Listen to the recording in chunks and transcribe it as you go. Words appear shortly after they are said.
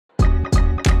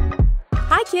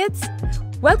kids!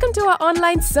 Welcome to our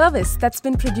online service that's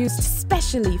been produced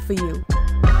specially for you.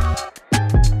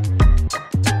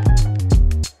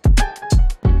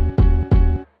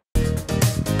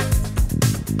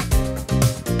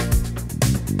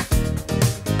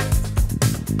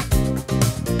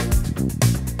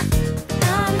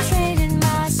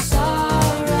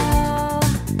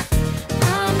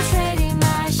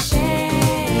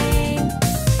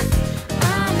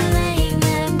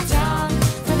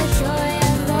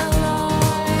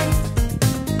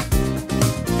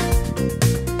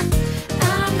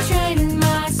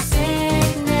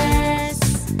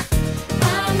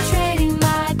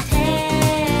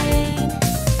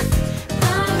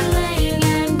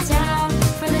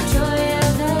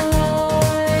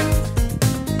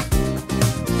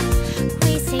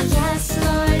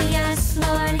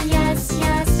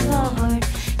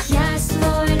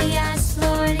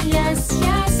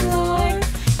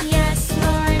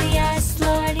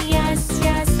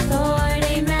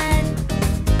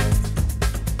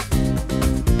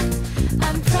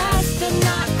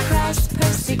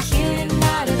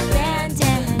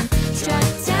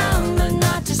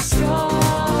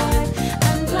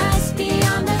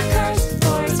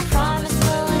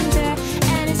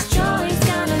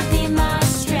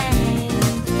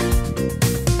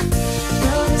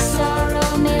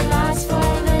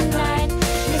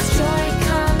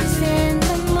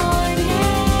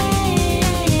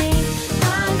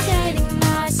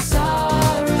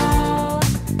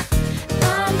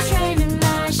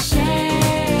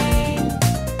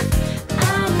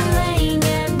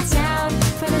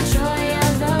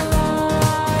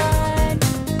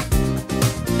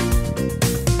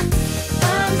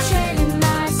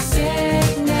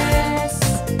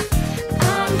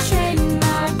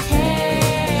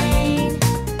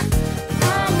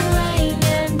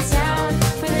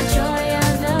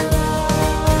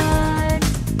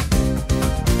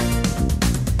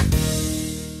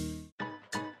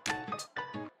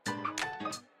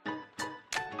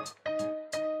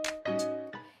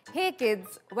 Hey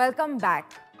kids, welcome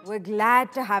back. We're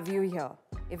glad to have you here.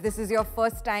 If this is your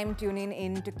first time tuning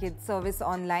in to Kids Service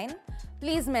Online,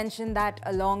 please mention that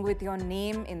along with your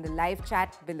name in the live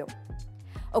chat below.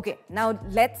 Okay, now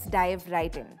let's dive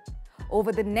right in.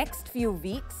 Over the next few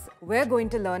weeks, we're going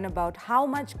to learn about how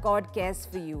much God cares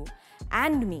for you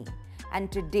and me.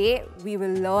 And today, we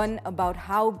will learn about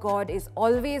how God is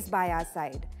always by our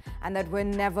side and that we're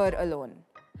never alone.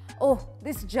 Oh,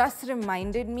 this just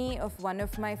reminded me of one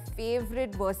of my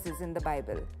favorite verses in the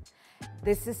Bible.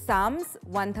 This is Psalms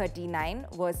 139,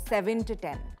 verse 7 to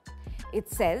 10. It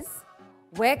says,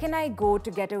 "Where can I go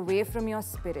to get away from your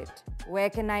spirit?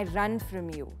 Where can I run from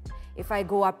you? If I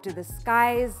go up to the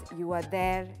skies, you are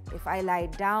there. If I lie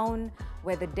down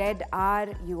where the dead are,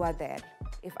 you are there.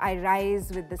 If I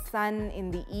rise with the sun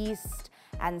in the east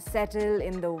and settle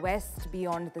in the west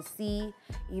beyond the sea,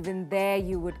 even there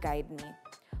you would guide me.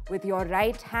 With your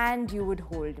right hand, you would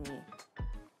hold me."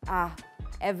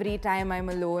 Every time I'm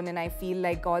alone and I feel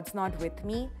like God's not with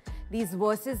me, these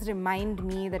verses remind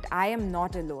me that I am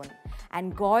not alone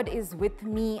and God is with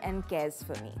me and cares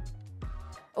for me.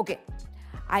 Okay,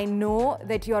 I know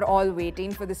that you're all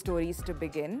waiting for the stories to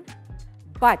begin,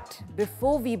 but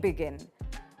before we begin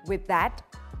with that,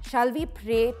 shall we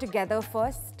pray together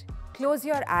first? Close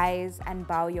your eyes and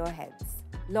bow your heads.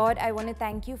 Lord, I want to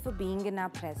thank you for being in our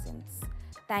presence.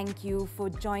 Thank you for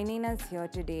joining us here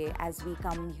today as we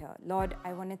come here. Lord,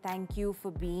 I want to thank you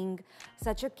for being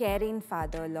such a caring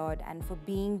Father, Lord, and for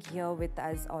being here with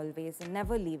us always and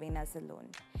never leaving us alone.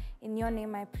 In your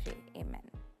name I pray,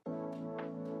 amen.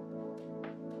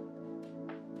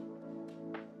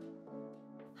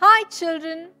 Hi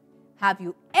children, have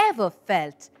you ever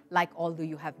felt like although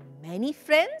you have many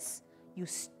friends, you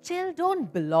still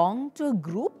don't belong to a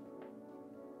group?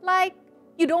 Like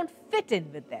you don't fit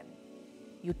in with them.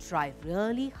 You try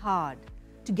really hard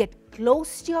to get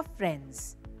close to your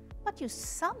friends, but you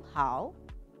somehow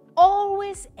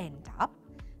always end up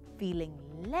feeling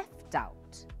left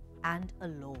out and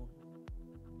alone.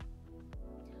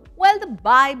 Well, the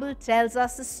Bible tells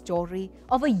us a story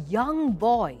of a young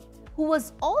boy who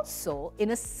was also in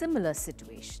a similar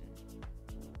situation.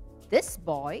 This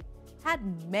boy had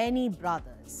many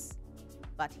brothers,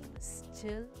 but he was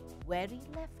still very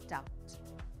left out.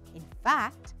 In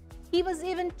fact, he was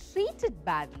even treated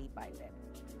badly by them.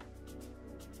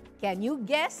 Can you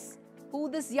guess who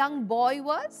this young boy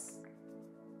was?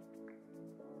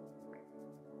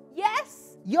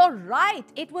 Yes, you're right,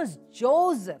 it was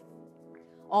Joseph.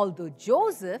 Although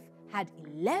Joseph had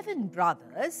 11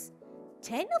 brothers,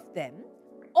 10 of them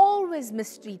always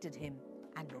mistreated him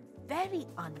and were very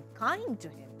unkind to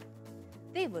him.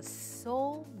 They were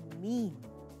so mean.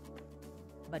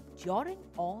 But during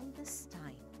all this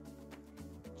time,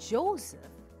 Joseph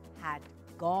had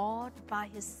God by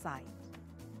his side.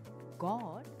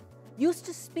 God used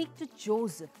to speak to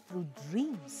Joseph through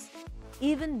dreams,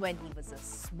 even when he was a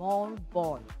small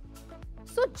boy.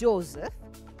 So Joseph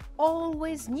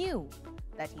always knew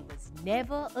that he was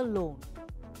never alone.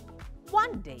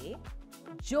 One day,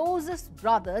 Joseph's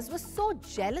brothers were so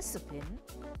jealous of him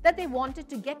that they wanted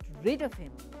to get rid of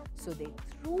him. So they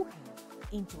threw him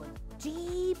into a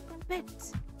deep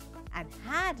pit and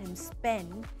had him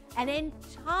spend an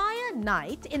entire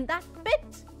night in that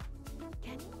pit.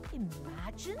 Can you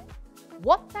imagine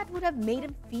what that would have made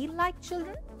him feel like,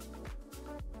 children?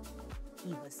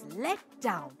 He was let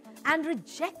down and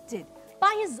rejected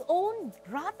by his own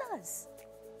brothers.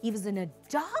 He was in a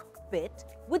dark pit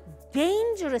with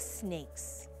dangerous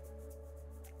snakes.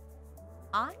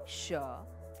 I'm sure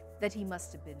that he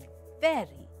must have been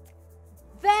very,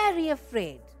 very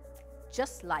afraid,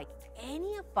 just like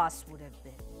any of us would have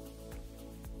been.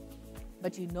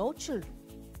 But you know, children,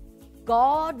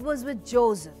 God was with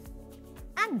Joseph,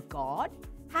 and God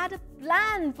had a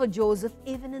plan for Joseph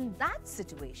even in that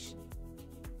situation.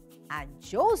 And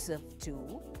Joseph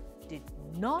too did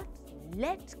not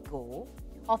let go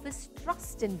of his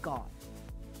trust in God.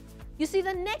 You see,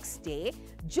 the next day,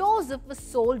 Joseph was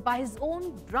sold by his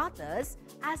own brothers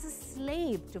as a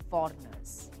slave to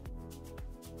foreigners.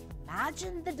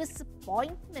 Imagine the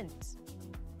disappointment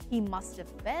he must have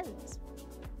felt.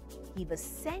 He was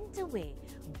sent away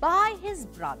by his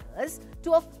brothers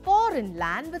to a foreign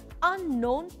land with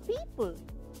unknown people.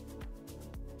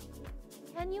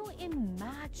 Can you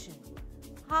imagine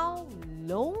how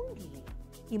lonely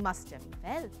he must have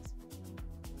felt?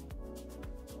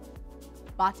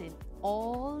 But in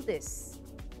all this,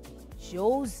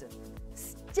 Joseph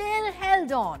still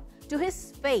held on to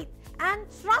his faith and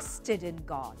trusted in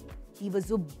God. He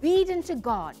was obedient to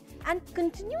God and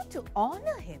continued to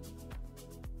honor him.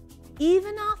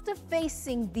 Even after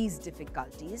facing these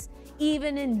difficulties,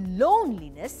 even in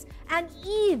loneliness, and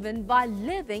even while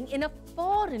living in a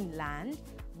foreign land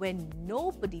when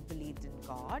nobody believed in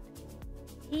God,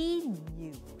 he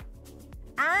knew.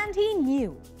 And he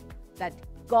knew that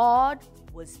God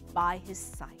was by his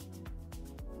side.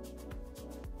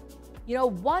 You know,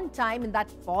 one time in that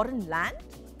foreign land,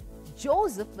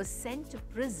 Joseph was sent to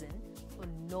prison for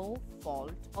no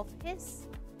fault of his.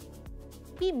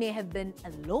 He may have been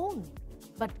alone,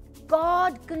 but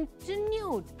God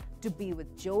continued to be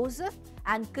with Joseph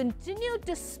and continued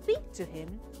to speak to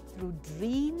him through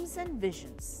dreams and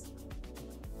visions.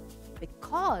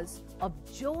 Because of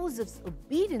Joseph's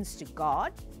obedience to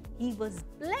God, he was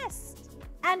blessed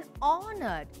and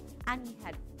honored, and he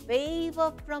had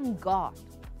favor from God.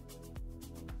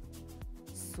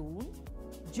 Soon,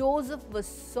 Joseph was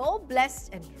so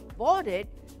blessed and rewarded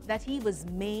that he was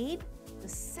made the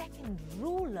second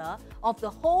ruler of the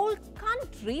whole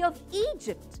country of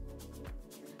Egypt.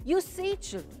 You see,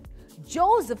 children,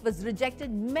 Joseph was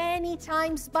rejected many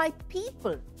times by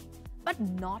people, but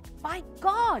not by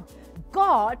God.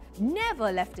 God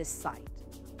never left his side.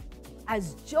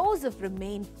 As Joseph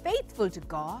remained faithful to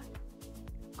God,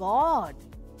 God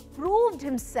proved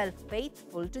himself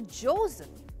faithful to Joseph.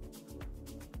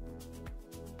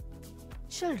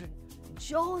 Children,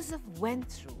 Joseph went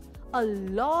through a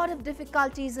lot of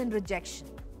difficulties and rejection.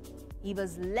 He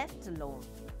was left alone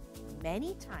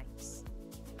many times.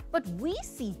 But we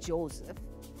see Joseph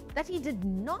that he did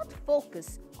not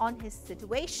focus on his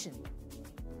situation.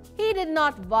 He did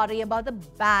not worry about the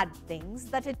bad things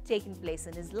that had taken place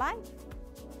in his life.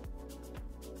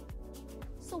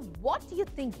 So what do you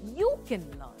think you can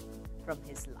learn from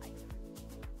his life?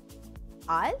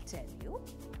 I'll tell you,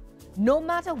 no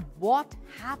matter what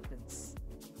happens,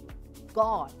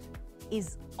 God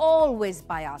is always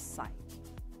by our side.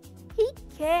 He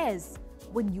cares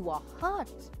when you are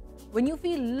hurt, when you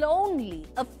feel lonely,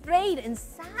 afraid, and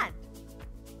sad.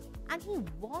 And he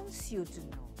wants you to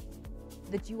know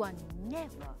that you are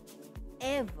never,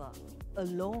 ever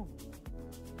alone.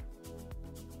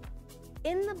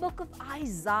 In the book of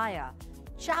Isaiah,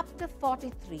 chapter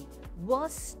 43,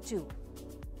 verse 2,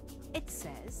 it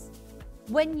says,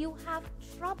 "When you have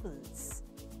troubles,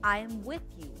 I am with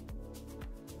you.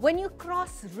 When you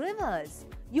cross rivers,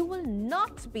 you will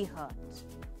not be hurt.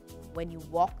 When you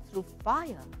walk through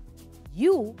fire,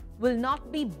 you will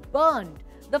not be burned.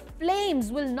 The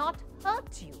flames will not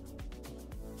hurt you."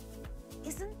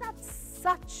 Isn't that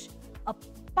such a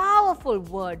powerful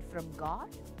word from God?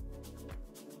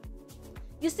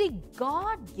 You see,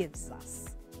 God gives us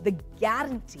the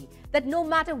guarantee that no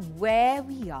matter where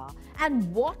we are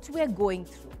and what we're going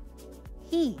through,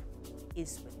 He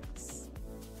is with us.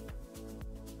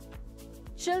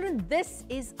 Children, this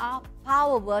is our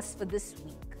power verse for this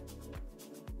week.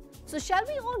 So shall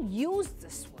we all use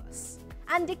this verse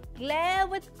and declare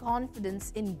with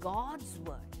confidence in God's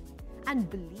word and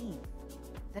believe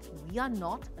that we are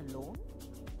not alone?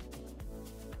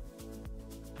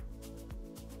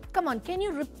 Come on, can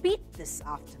you repeat this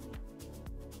after me?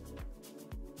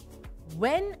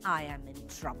 When I am in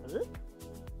trouble,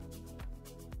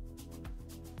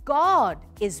 God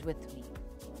is with me.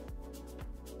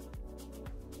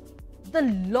 The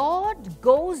Lord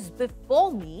goes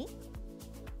before me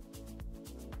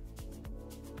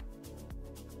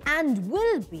and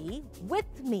will be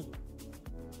with me.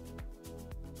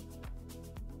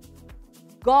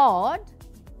 God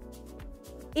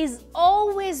is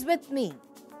always with me,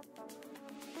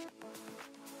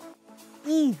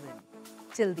 even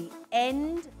till the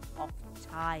end of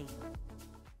time.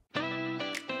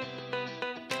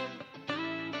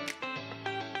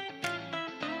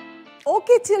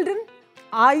 Okay, children,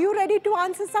 are you ready to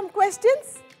answer some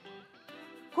questions?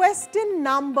 Question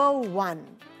number 1.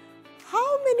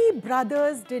 How many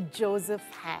brothers did Joseph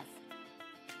have?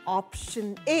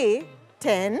 Option A,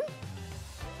 10.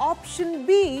 Option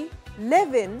B,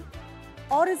 11.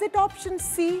 Or is it option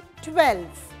C, 12?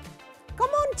 Come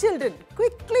on, children,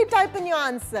 quickly type in your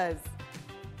answers.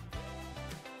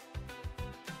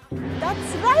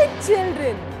 That's right,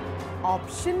 children.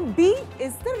 Option B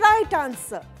is the right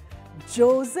answer.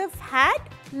 Joseph had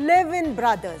 11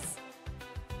 brothers.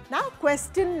 Now,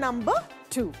 question number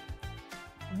 2.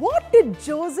 What did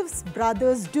Joseph's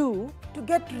brothers do to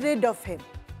get rid of him?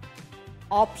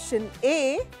 Option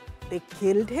A, they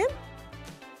killed him.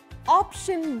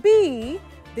 Option B,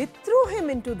 they threw him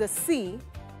into the sea.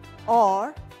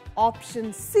 Or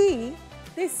option C,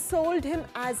 they sold him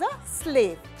as a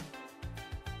slave.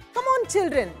 Come on,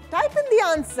 children, type in the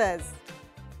answers.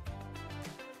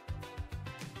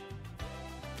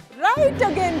 Right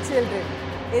again, children.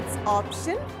 It's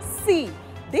option C.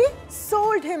 They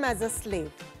sold him as a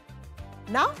slave.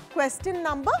 Now, question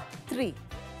number 3.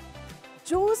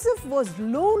 Joseph was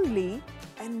lonely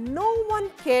and no one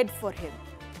cared for him.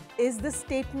 Is the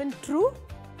statement true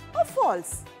or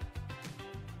false?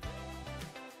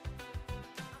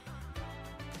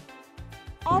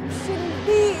 Option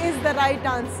B is the right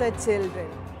answer, children.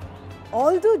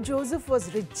 Although Joseph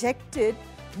was rejected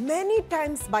many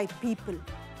times by people,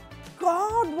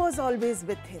 God was always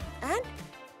with him and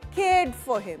cared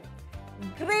for him.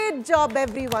 Great job,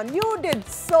 everyone. You did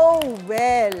so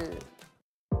well.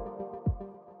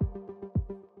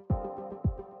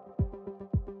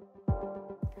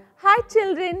 Hi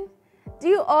children, do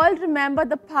you all remember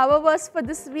the power verse for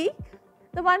this week?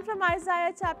 The one from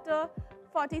Isaiah chapter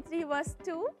 43 verse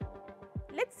 2?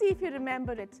 Let's see if you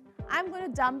remember it. I'm going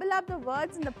to jumble up the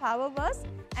words in the power verse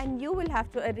and you will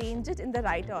have to arrange it in the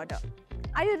right order.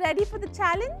 Are you ready for the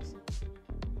challenge?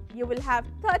 You will have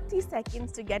 30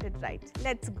 seconds to get it right.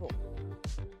 Let's go.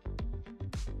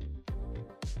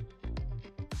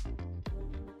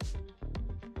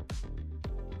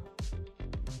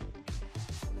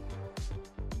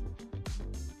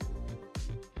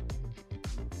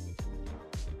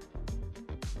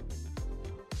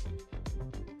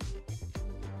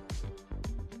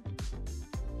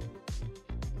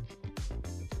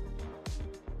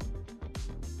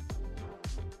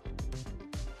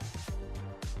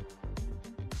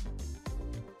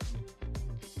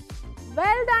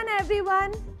 Well done,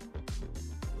 everyone.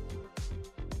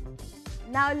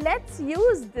 Now let's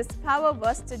use this power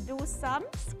verse to do some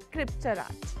scripture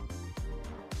art.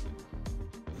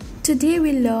 Today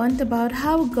we learned about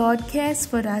how God cares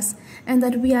for us and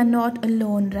that we are not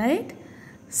alone, right?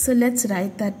 So let's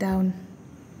write that down.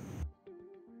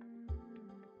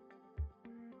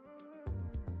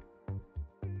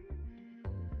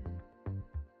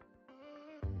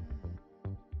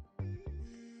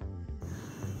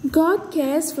 God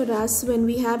cares for us when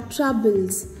we have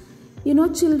troubles. You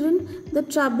know, children, the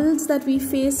troubles that we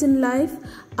face in life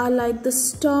are like the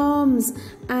storms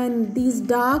and these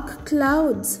dark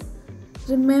clouds.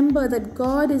 Remember that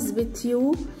God is with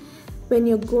you when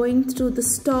you're going through the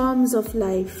storms of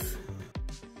life.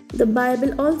 The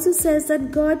Bible also says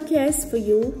that God cares for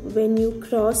you when you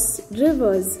cross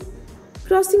rivers.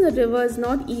 Crossing a river is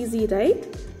not easy, right?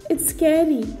 It's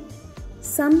scary.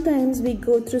 Sometimes we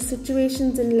go through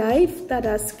situations in life that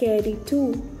are scary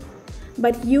too.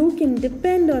 But you can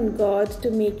depend on God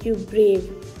to make you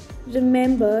brave.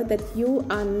 Remember that you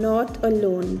are not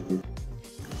alone.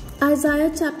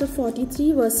 Isaiah chapter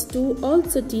 43 verse 2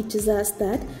 also teaches us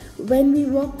that when we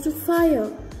walk through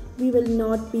fire, we will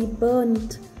not be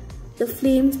burnt. The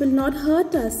flames will not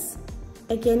hurt us.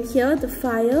 Again here, the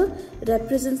fire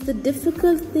represents the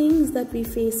difficult things that we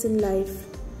face in life.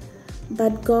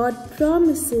 But God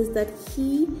promises that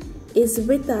He is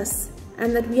with us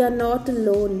and that we are not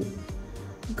alone.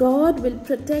 God will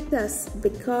protect us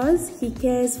because He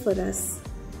cares for us.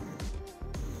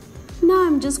 Now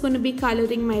I'm just going to be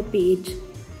coloring my page.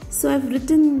 So I've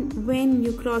written when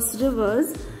you cross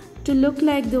rivers to look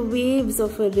like the waves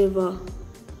of a river.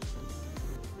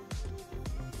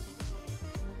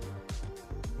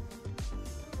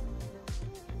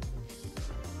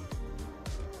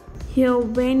 Here,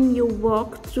 when you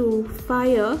walk through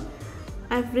fire,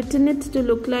 I've written it to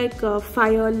look like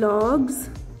fire logs.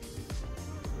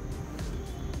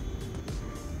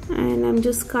 And I'm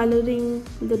just coloring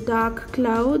the dark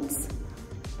clouds.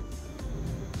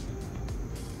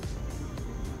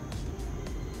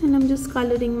 And I'm just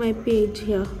coloring my page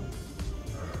here.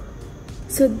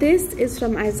 So this is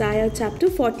from Isaiah chapter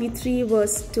 43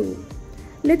 verse 2.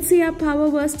 Let's see our power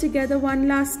verse together one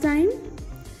last time.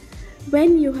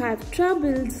 When you have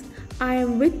troubles, I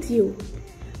am with you.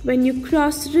 When you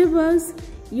cross rivers,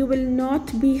 you will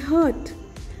not be hurt.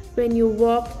 When you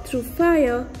walk through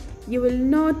fire, you will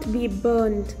not be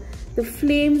burned. The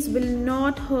flames will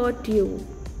not hurt you.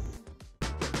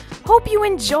 Hope you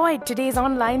enjoyed today's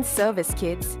online service,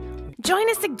 kids. Join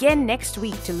us again next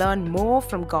week to learn more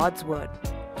from God's Word.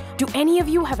 Do any of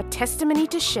you have a testimony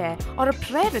to share or a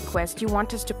prayer request you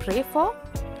want us to pray for?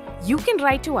 You can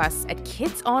write to us at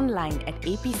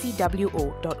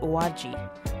kidsonline@apcwo.org.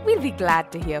 We'll be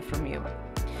glad to hear from you.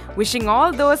 Wishing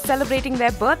all those celebrating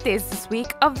their birthdays this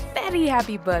week a very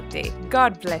happy birthday.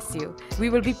 God bless you. We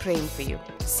will be praying for you.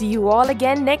 See you all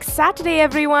again next Saturday,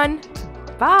 everyone.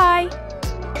 Bye.